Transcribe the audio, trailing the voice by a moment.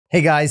Hey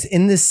guys,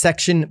 in this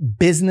section,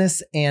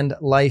 business and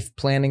life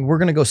planning, we're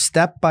going to go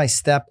step by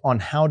step on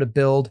how to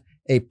build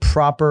a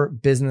proper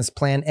business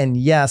plan. And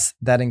yes,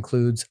 that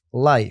includes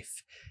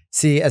life.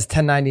 See, as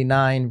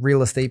 1099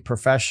 real estate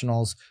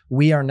professionals,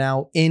 we are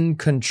now in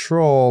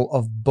control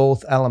of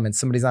both elements.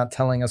 Somebody's not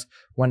telling us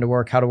when to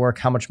work,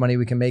 how much money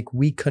we can make.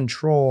 We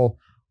control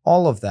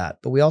all of that,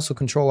 but we also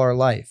control our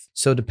life.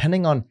 So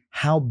depending on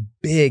how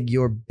big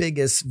your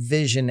biggest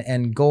vision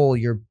and goal,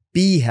 your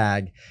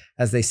BHAG,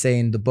 as they say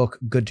in the book,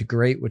 Good to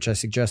Great, which I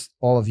suggest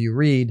all of you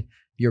read,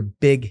 your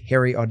big,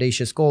 hairy,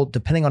 audacious goal,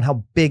 depending on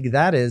how big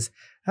that is,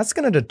 that's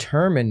going to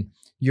determine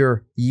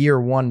your year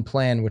one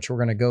plan, which we're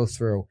going to go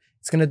through.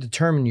 It's going to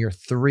determine your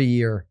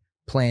 3-year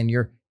plan,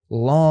 your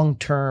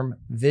long-term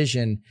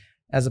vision,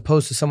 as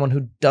opposed to someone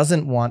who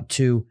doesn't want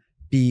to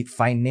be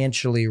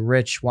financially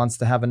rich, wants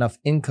to have enough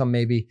income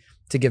maybe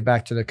to give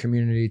back to their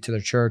community, to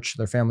their church,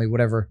 their family,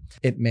 whatever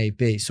it may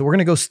be. So we're going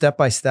to go step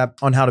by step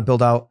on how to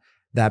build out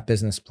that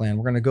business plan.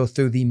 We're going to go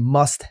through the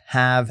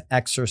must-have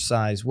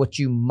exercise, what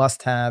you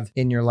must have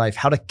in your life,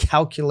 how to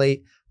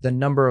calculate the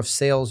number of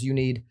sales you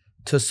need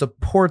to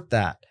support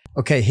that.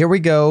 Okay, here we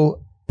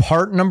go.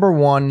 Part number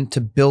 1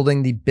 to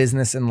building the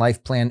business and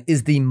life plan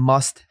is the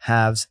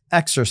must-haves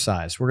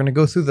exercise. We're going to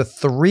go through the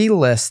 3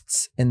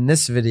 lists in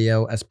this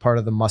video as part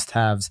of the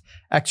must-haves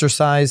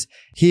exercise.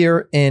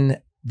 Here in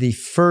the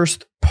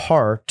first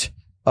part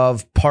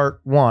of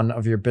part 1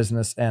 of your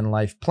business and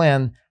life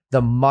plan,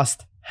 the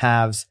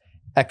must-haves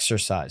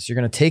exercise. You're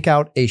going to take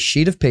out a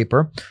sheet of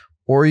paper,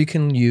 or you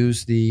can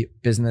use the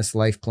business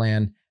life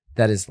plan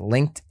that is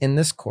linked in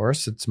this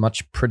course. It's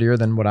much prettier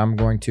than what I'm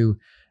going to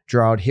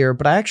draw out here,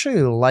 but I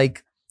actually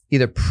like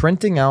either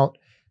printing out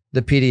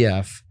the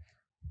PDF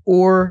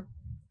or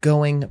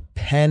going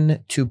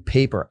pen to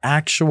paper,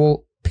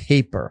 actual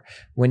paper.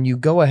 When you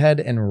go ahead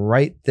and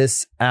write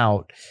this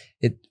out,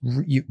 it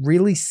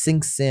really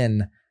sinks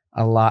in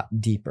a lot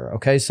deeper.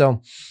 Okay,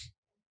 so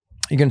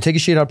you're going to take a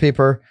sheet of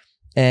paper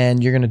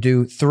and you're going to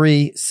do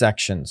 3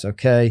 sections,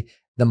 okay?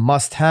 The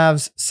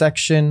must-haves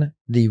section,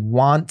 the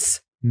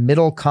wants,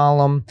 middle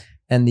column,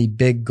 and the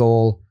big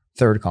goal,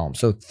 third column.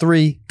 So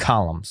 3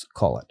 columns,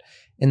 call it.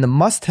 In the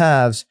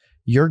must-haves,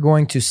 you're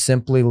going to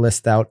simply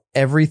list out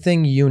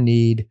everything you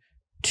need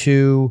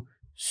to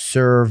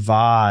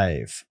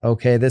survive,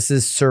 okay? This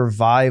is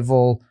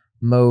survival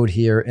mode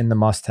here in the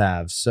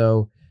must-haves.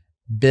 So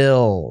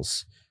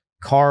bills,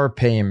 car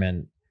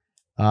payment,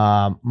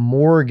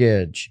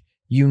 mortgage.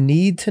 You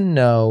need to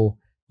know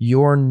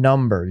your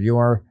number,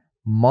 your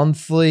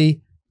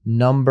monthly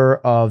number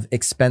of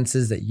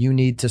expenses that you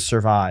need to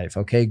survive.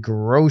 Okay.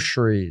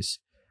 Groceries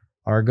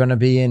are going to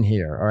be in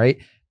here. All right.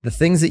 The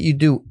things that you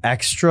do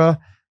extra,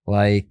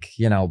 like,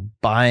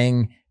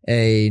 buying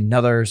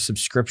another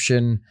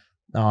subscription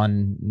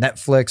on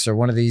Netflix or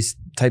one of these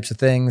types of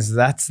things,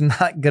 that's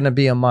not going to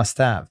be a must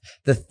have.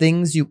 The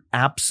things you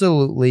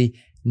absolutely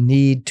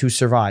need to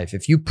survive.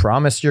 If you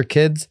promise your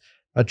kids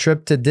a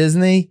trip to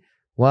Disney,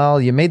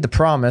 well, you made the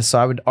promise, so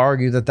I would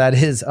argue that that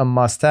is a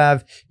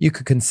must-have. You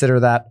could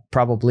consider that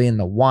probably in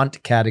the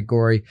want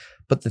category,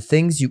 but the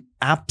things you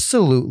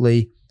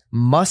absolutely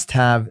must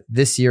have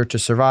this year to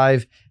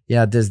survive,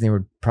 yeah, Disney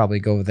would probably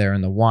go there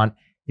in the want.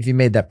 If you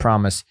made that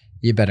promise,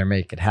 you better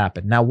make it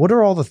happen. Now, what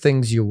are all the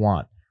things you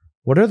want?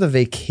 What are the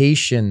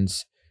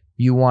vacations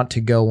you want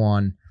to go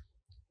on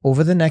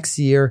over the next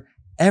year?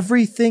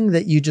 Everything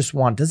that you just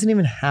want doesn't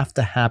even have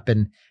to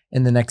happen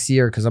in the next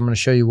year, because I'm going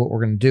to show you what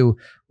we're going to do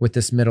with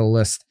this middle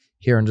list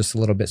here in just a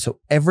little bit. So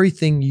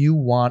everything you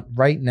want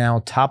right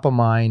now, top of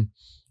mind,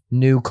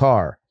 new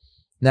car.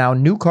 Now,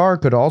 new car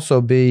could also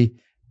be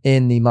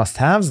in the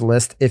must-haves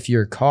list. If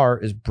your car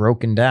is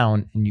broken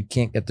down and you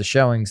can't get the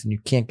showings and you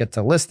can't get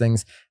to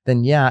listings,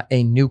 then yeah,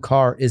 a new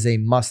car is a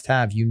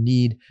must-have. You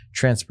need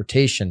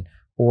transportation,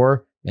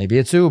 or maybe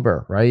it's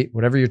Uber, right?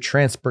 Whatever your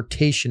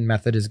transportation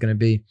method is going to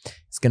be,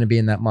 it's going to be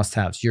in that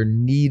must-haves. Your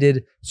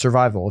needed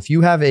survival. If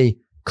you have a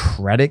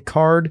credit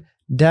card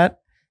debt,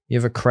 you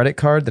have a credit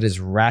card that is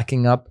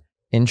racking up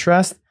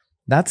interest,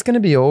 that's going to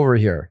be over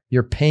here.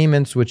 Your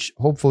payments, which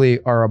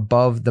hopefully are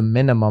above the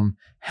minimum,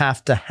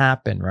 have to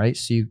happen, right?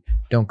 So you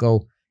don't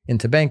go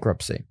into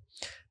bankruptcy.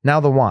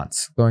 Now the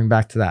wants, going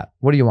back to that.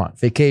 What do you want?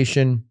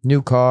 Vacation,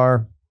 new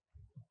car.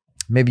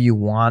 Maybe you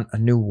want a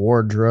new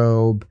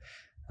wardrobe.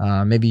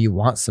 Maybe you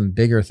want some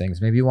bigger things.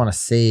 Maybe you want to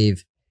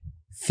save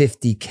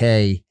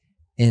 $50K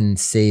in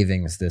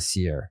savings this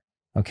year.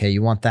 Okay,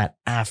 you want that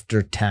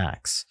after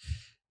tax.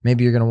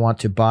 Maybe you're going to want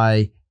to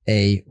buy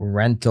a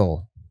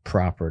rental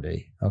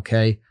property.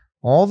 Okay,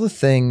 all the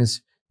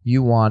things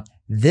you want.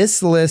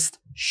 This list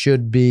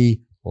should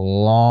be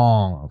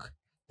long.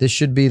 This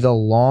should be the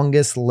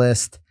longest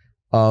list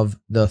of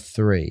the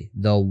 3,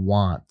 the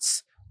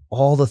wants.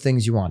 All the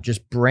things you want.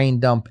 Just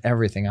brain dump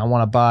everything. I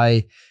want to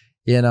buy,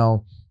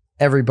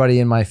 everybody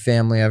in my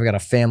family. I've got a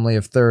family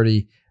of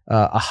 30,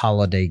 a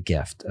holiday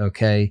gift.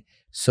 Okay.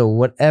 So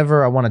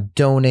whatever I want to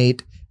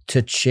donate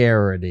to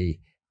charity,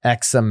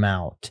 X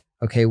amount.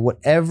 Okay.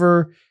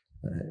 Whatever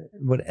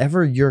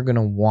you're going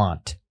to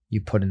want, you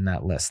put in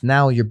that list.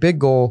 Now your big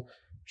goal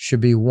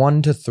should be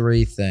 1 to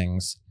 3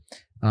 things.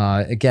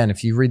 Again,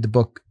 if you read the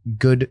book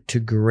Good to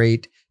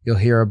Great, you'll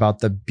hear about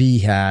the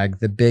BHAG,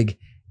 the big,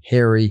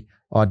 hairy,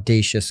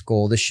 audacious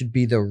goal. This should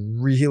be the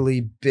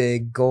really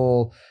big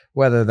goal,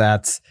 whether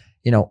that's,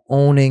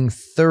 owning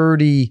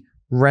 30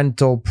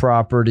 rental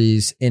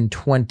properties in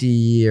 20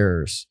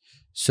 years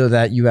so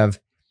that you have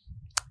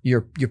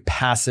your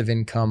passive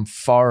income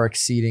far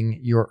exceeding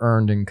your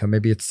earned income.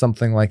 Maybe it's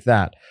something like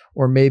that.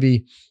 Or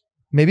maybe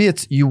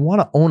it's you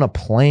want to own a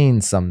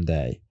plane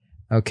someday.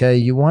 Okay.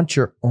 You want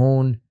your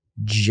own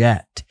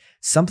jet.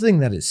 Something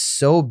that is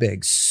so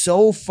big,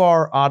 so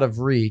far out of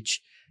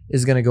reach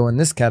is going to go in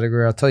this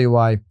category. I'll tell you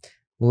why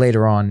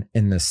later on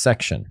in this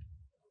section.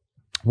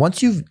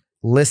 Once you've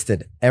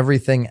listed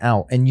everything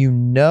out and you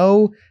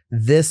know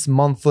this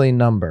monthly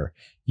number,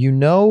 you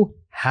know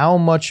how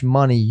much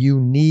money you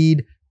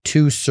need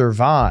to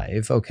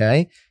survive,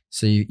 okay?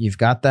 So you've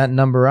got that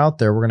number out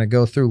there. We're going to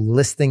go through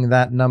listing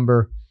that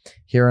number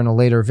here in a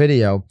later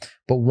video.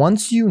 But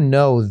once you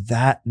know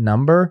that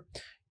number,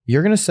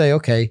 you're going to say,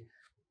 okay,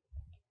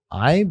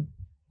 I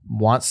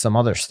want some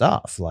other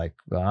stuff. Like,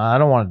 I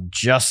don't want to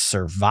just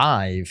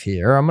survive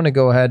here. I'm going to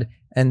go ahead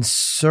and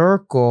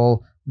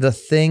circle the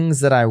things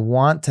that I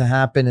want to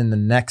happen in the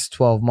next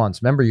 12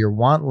 months. Remember, your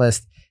want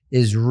list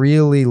is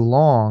really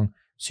long.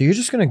 So you're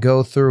just going to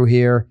go through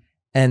here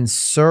and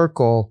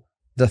circle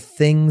the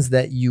things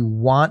that you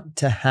want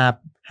to have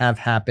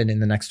happen in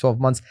the next 12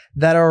 months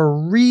that are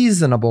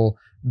reasonable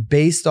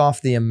based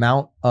off the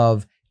amount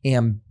of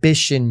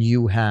ambition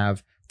you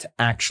have to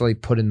actually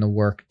put in the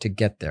work to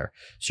get there.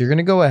 So you're going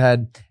to go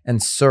ahead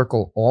and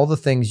circle all the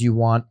things you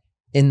want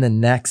in the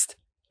next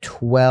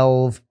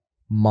 12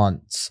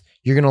 months.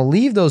 You're going to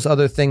leave those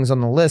other things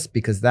on the list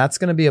because that's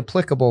going to be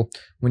applicable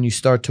when you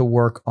start to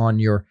work on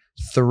your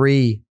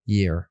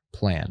 3-year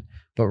plan.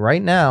 But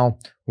right now,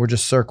 we're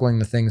just circling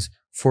the things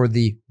for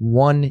the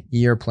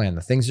 1-year plan,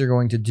 the things you're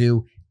going to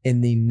do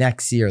in the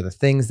next year. The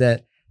things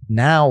that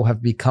now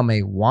have become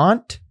a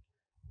want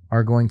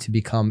are going to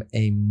become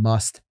a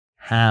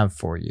must-have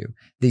for you.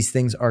 These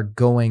things are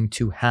going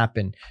to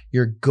happen.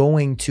 You're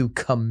going to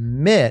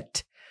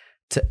commit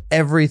to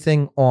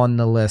everything on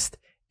the list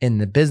in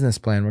the business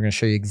plan. We're going to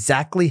show you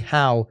exactly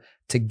how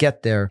to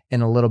get there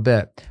in a little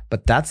bit.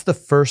 But that's the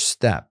first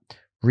step,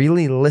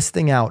 really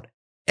listing out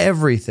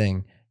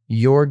everything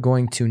you're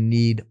going to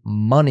need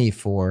money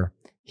for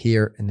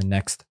here in the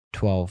next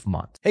 12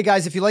 months. Hey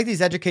guys, if you like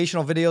these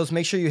educational videos,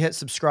 make sure you hit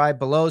subscribe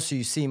below so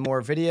you see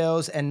more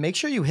videos, and make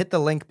sure you hit the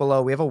link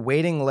below. We have a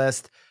waiting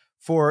list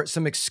for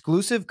some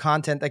exclusive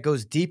content that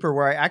goes deeper,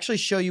 where I actually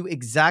show you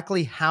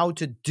exactly how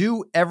to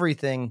do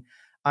everything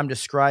I'm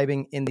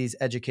describing in these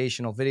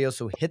educational videos.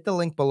 So hit the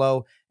link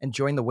below and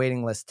join the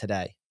waiting list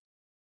today.